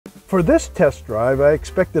For this test drive, I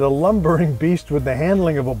expected a lumbering beast with the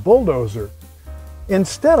handling of a bulldozer.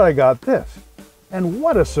 Instead, I got this, and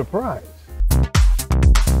what a surprise.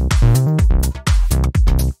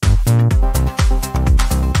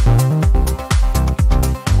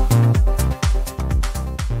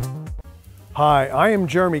 Hi, I am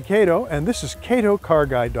Jeremy Cato, and this is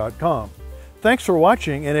CatoCarGuide.com. Thanks for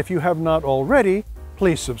watching, and if you have not already,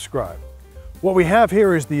 please subscribe. What we have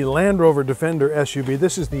here is the Land Rover Defender SUV.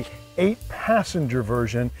 This is the 8-passenger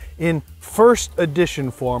version in first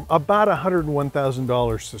edition form, about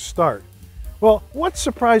 $101,000 to start. Well, what's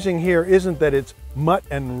surprising here isn't that it's mutt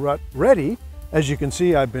and rut ready. As you can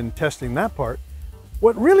see, I've been testing that part.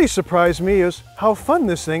 What really surprised me is how fun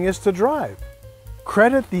this thing is to drive.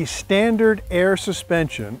 Credit the standard air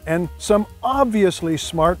suspension and some obviously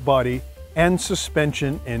smart body and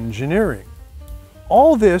suspension engineering.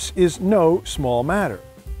 All this is no small matter.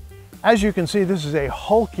 As you can see, this is a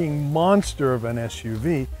hulking monster of an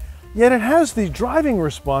SUV, yet it has the driving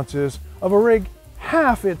responses of a rig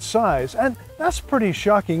half its size, and that's pretty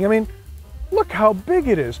shocking. I mean, look how big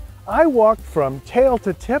it is. I walked from tail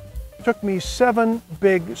to tip, took me 7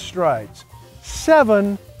 big strides.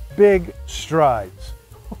 7 big strides.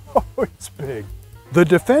 Oh, it's big. The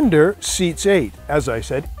Defender seats 8, as I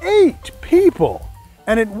said, 8 people.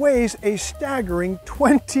 And it weighs a staggering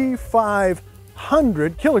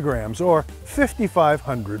 2,500 kilograms or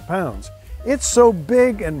 5,500 pounds. It's so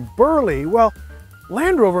big and burly, well,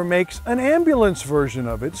 Land Rover makes an ambulance version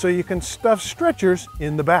of it so you can stuff stretchers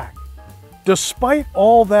in the back. Despite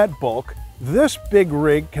all that bulk, this big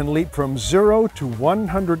rig can leap from 0 to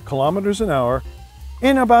 100 kilometers an hour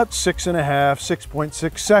in about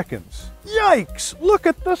 6.6 seconds. Yikes! Look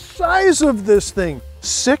at the size of this thing!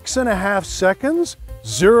 6.5 seconds?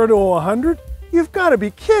 0 to 100? You've got to be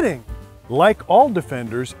kidding! Like all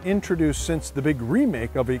Defenders introduced since the big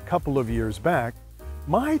remake of a couple of years back,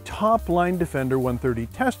 my top-line Defender 130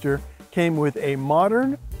 tester came with a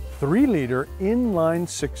modern 3-liter inline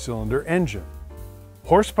 6-cylinder engine.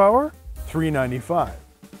 Horsepower, 395.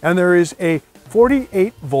 And there is a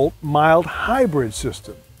 48-volt mild hybrid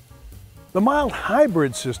system. The mild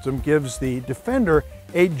hybrid system gives the Defender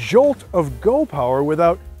a jolt of go power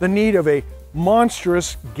without the need of a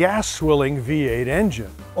monstrous gas-swilling V8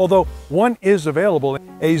 engine. Although one is available,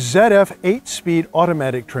 a ZF 8-speed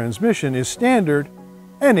automatic transmission is standard,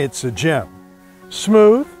 and it's a gem.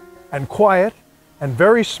 Smooth and quiet and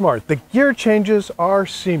very smart. The gear changes are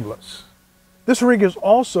seamless. This rig is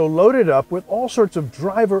also loaded up with all sorts of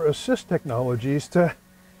driver assist technologies to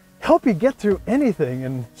help you get through anything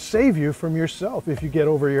and save you from yourself if you get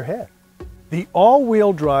over your head. The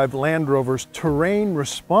all-wheel drive Land Rover's terrain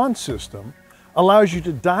response system allows you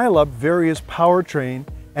to dial up various powertrain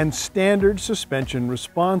and standard suspension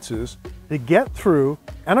responses to get through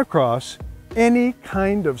and across any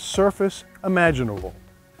kind of surface imaginable.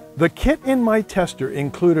 The kit in my tester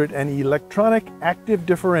included an electronic active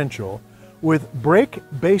differential with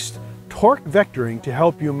brake-based torque vectoring to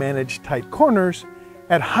help you manage tight corners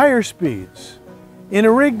at higher speeds in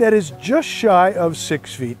a rig that is just shy of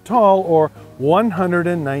 6 feet tall or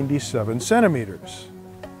 197 centimeters.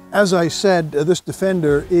 As I said, this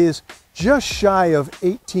Defender is just shy of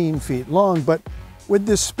 18 feet long, but with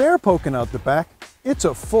this spare poking out the back, it's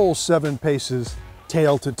a full 7 paces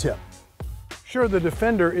tail to tip. Sure, the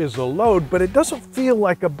Defender is a load, but it doesn't feel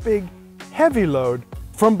like a big, heavy load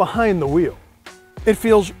from behind the wheel. It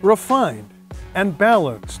feels refined and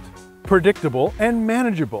balanced, predictable and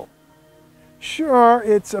manageable. Sure,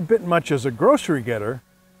 it's a bit much as a grocery getter,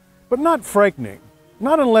 but not frightening.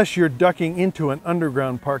 Not unless you're ducking into an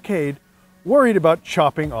underground parkade, worried about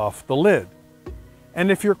chopping off the lid. And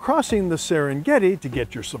if you're crossing the Serengeti to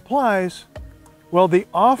get your supplies, well, the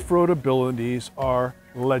off-road abilities are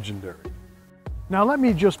legendary. Now let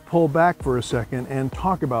me just pull back for a second and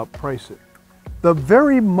talk about pricing. The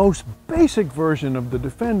very most basic version of the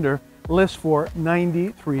Defender lists for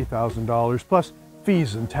 $93,000 plus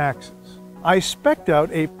fees and taxes. I spec'd out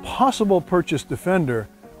a possible purchase Defender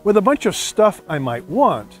with a bunch of stuff I might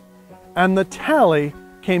want, and the tally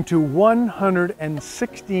came to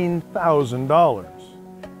 $116,000.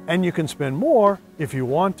 And you can spend more if you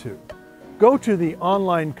want to. Go to the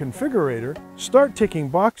online configurator, start ticking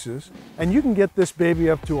boxes, and you can get this baby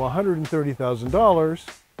up to $130,000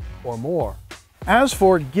 or more. As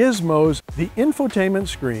for gizmos, the infotainment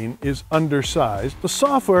screen is undersized. The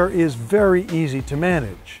software is very easy to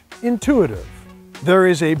manage, intuitive. There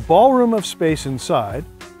is a ballroom of space inside.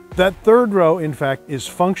 That third row, in fact, is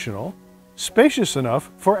functional, spacious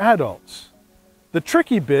enough for adults. The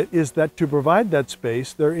tricky bit is that to provide that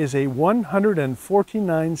space, there is a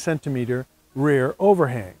 149 centimeter rear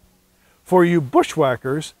overhang. For you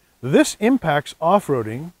bushwhackers, this impacts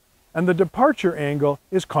off-roading, and the departure angle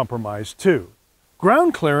is compromised too.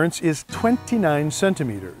 Ground clearance is 29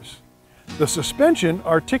 centimeters. The suspension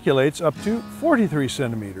articulates up to 43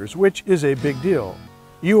 centimeters, which is a big deal.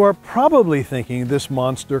 You are probably thinking this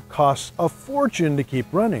monster costs a fortune to keep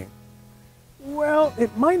running. Well,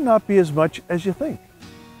 it might not be as much as you think.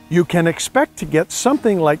 You can expect to get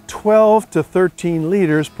something like 12 to 13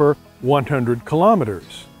 liters per 100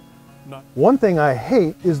 kilometers. One thing I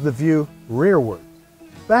hate is the view rearward.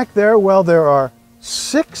 Back there, well, there are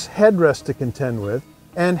 6 headrests to contend with,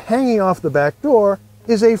 and hanging off the back door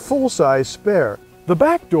is a full-size spare. The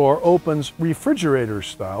back door opens refrigerator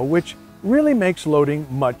style, which really makes loading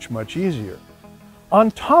much easier.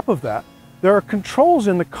 On top of that, there are controls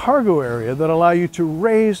in the cargo area that allow you to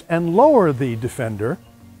raise and lower the Defender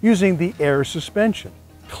using the air suspension.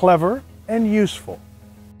 Clever and useful.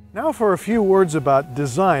 Now for a few words about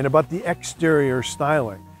design, about the exterior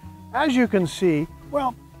styling. As you can see,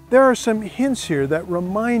 well, there are some hints here that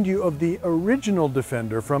remind you of the original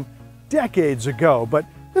Defender from decades ago, but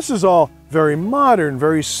this is all very modern,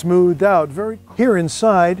 very smoothed out, Here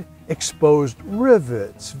inside, exposed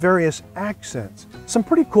rivets, various accents, some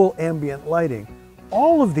pretty cool ambient lighting.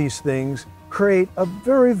 All of these things create a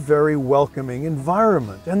very welcoming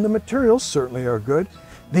environment, and the materials certainly are good.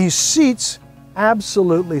 These seats,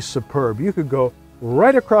 absolutely superb. You could go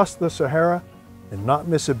right across the Sahara and not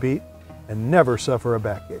miss a beat and never suffer a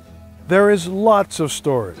backache. There is lots of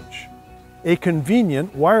storage, a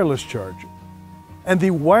convenient wireless charger, and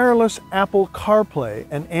the wireless Apple CarPlay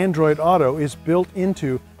and Android Auto is built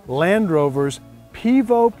into Land Rover's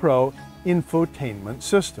Pivo Pro infotainment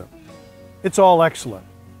system. It's all excellent.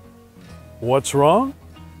 What's wrong?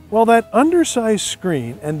 Well, that undersized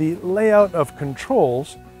screen and the layout of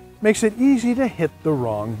controls makes it easy to hit the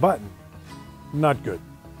wrong button. Not good.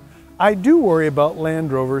 I do worry about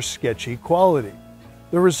Land Rover's sketchy quality.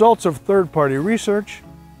 The results of third-party research,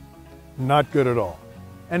 not good at all.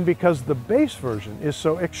 And because the base version is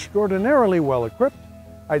so extraordinarily well equipped,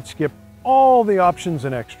 I'd skip all the options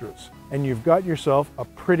and extras, and you've got yourself a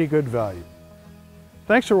pretty good value.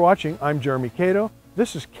 Thanks for watching. I'm Jeremy Cato.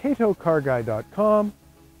 This is CatoCarGuy.com.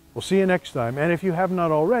 We'll see you next time, and if you have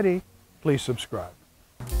not already, please subscribe.